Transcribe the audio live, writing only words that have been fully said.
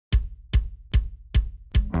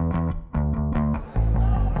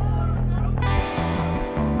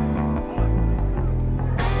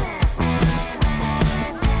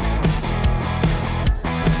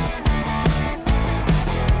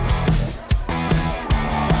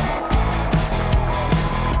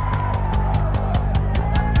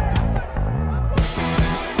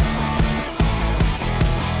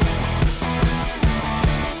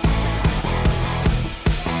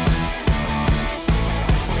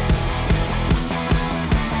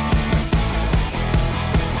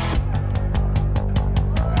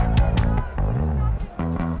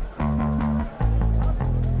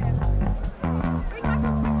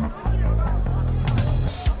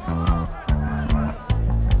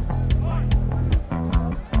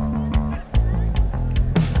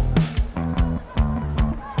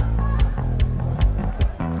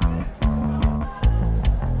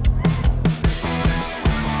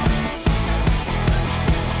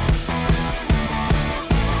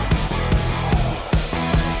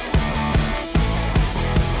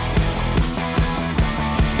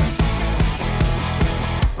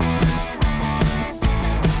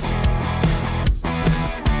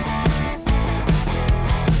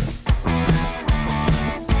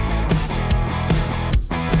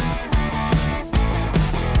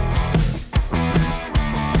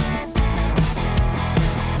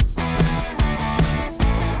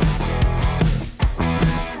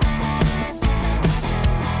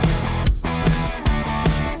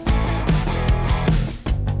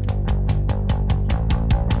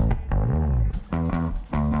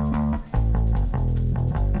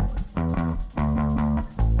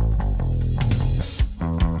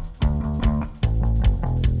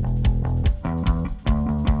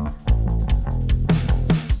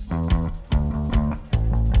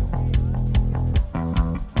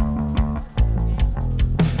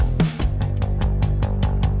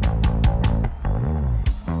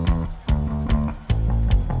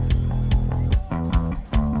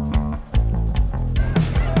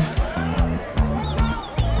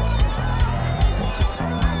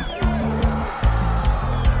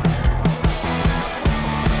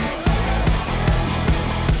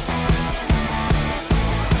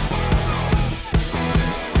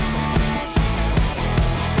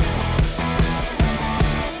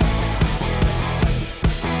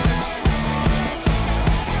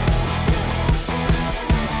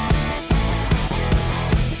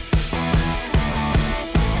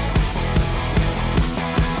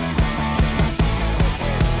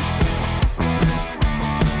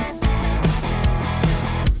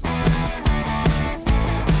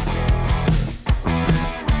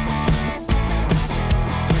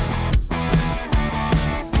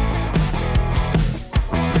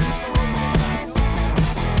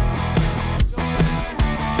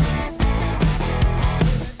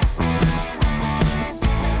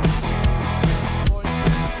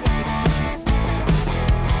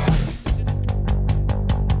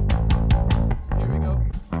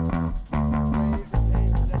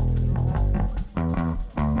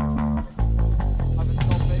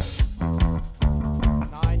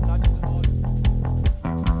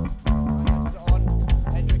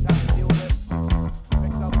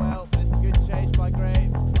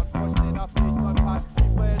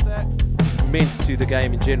the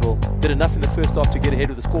game in general. Did enough in the first half to get ahead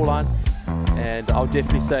of the scoreline, and I'll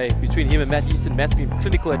definitely say between him and Matt Easton, Matt's been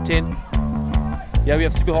clinical at 10. Yeah, we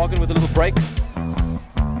have Sieberhagen with a little break.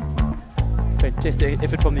 Fantastic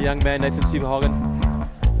effort from the young man, Nathan Sieberhagen.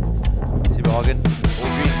 Sieberhagen,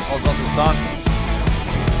 all green, holds on this time.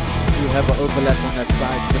 You have an overlap on that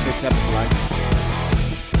side, can they capitalize?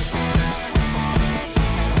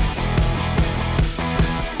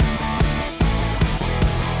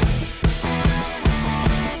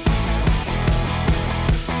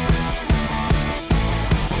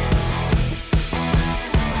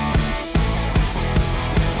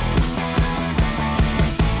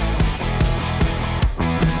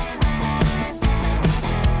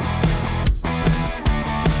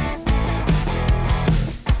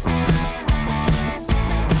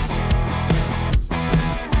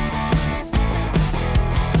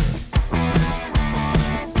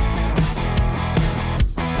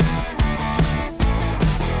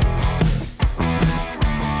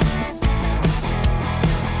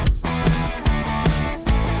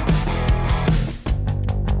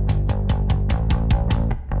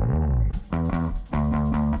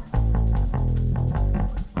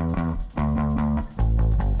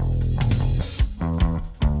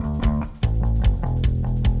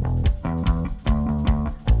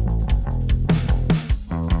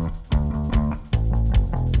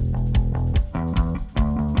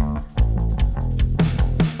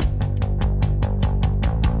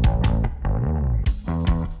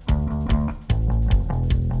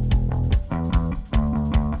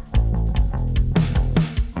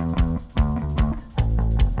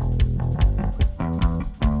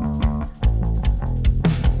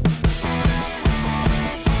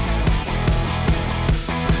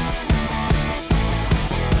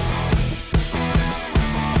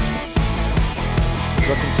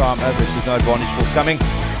 Got some time over, there's no advantage forthcoming.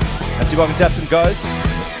 And Sieberhagen taps and goes.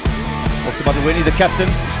 Off to Madhuweni, the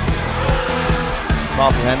captain.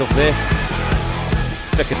 Powerful handoff there.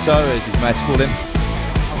 Flick a toe, as his mates call him.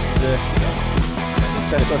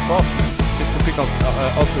 So far. Just a quick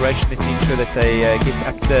alteration to ensure that they get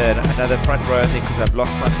up another front row there, because they've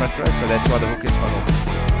lost front row, so that's why the hook has gone off.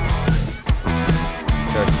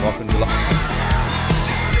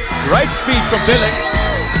 Great speed from Billing.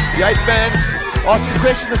 The 8th man asking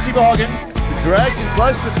questions of Sieberhagen, who drags him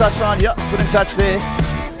close to the touchline. Yep, foot in touch there.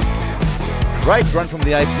 Great run from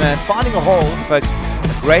the 8th man, finding a hole. Folks,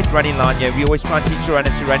 a great running line here. We always try and teach the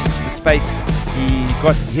runners to run into the space. He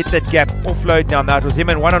hit that gap, offload now it was him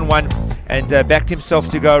and one-on-one, and backed himself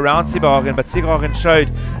to go around Sieberhagen, but Sieberhagen showed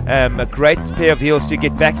a great pair of heels to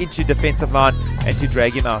get back into defensive line and to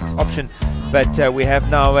drag him out. Option. But we have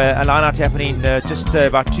now a line-out happening just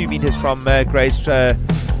about 2 meters from Gray's try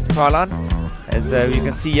line. As you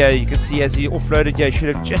can see as he offloaded here, he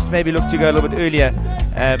should have just maybe looked to go a little bit earlier,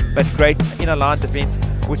 but great inner line defense,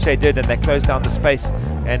 which they did, and they closed down the space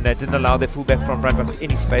and didn't allow their fullback from Brandbuck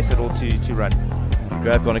any space at all to run.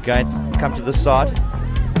 Grab gone again, come to this side.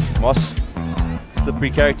 Moss, slippery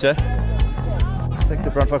character. I think the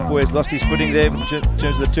Brandbuck boy has lost his footing there in terms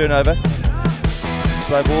of the turnover.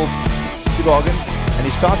 Slow ball, Sieberhagen, and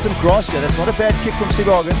he's found some grass here. That's not a bad kick from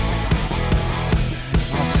Sieberhagen.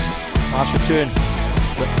 Nice return,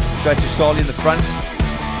 straight to Sali in the front.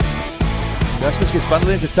 Rasmus gets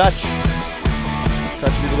bundled into touch.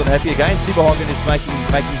 Touch a little bit happy again. Sieberhagen is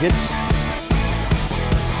making hits.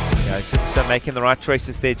 Yeah, it's just making the right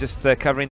choices there, just covering